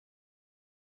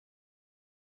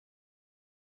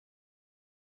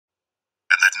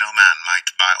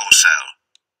or sell,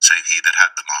 save he that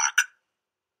had the mark,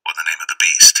 or the name of the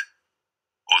beast,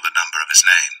 or the number of his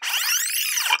name,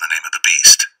 or the name of the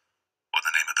beast, or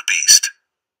the name of the beast,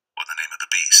 or the name of the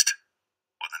beast,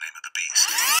 or the name of the beast.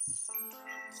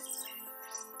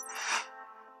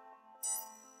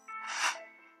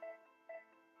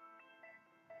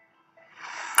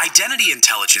 Identity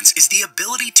intelligence is the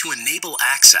ability to enable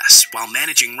access while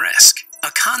managing risk,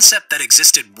 a concept that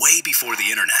existed way before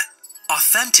the internet.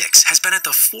 Authentics has been at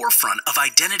the forefront of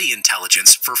identity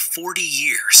intelligence for 40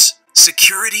 years.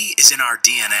 Security is in our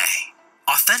DNA.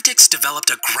 Authentics developed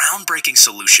a groundbreaking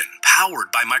solution powered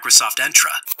by Microsoft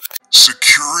Entra.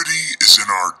 Security is in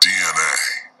our DNA.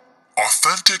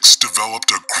 Authentics developed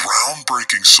a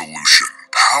groundbreaking solution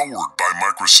powered by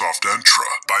Microsoft Entra.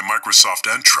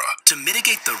 To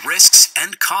mitigate the risks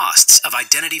and costs of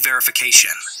identity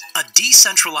verification. A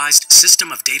decentralized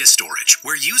system of data storage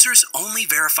where users only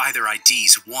verify their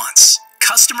IDs once.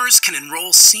 Customers can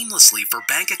enroll seamlessly for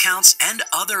bank accounts and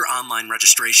other online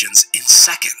registrations in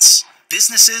seconds.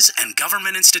 Businesses and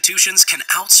government institutions can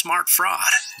outsmart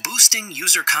fraud, boosting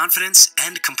user confidence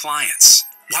and compliance,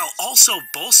 while also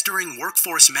bolstering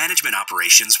workforce management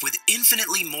operations with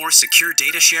infinitely more secure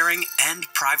data sharing and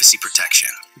privacy protection.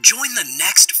 Join the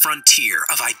next frontier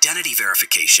of identity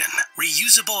verification,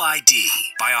 Reusable ID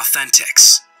by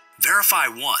Authentics. Verify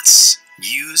once,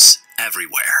 use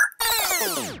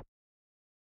everywhere.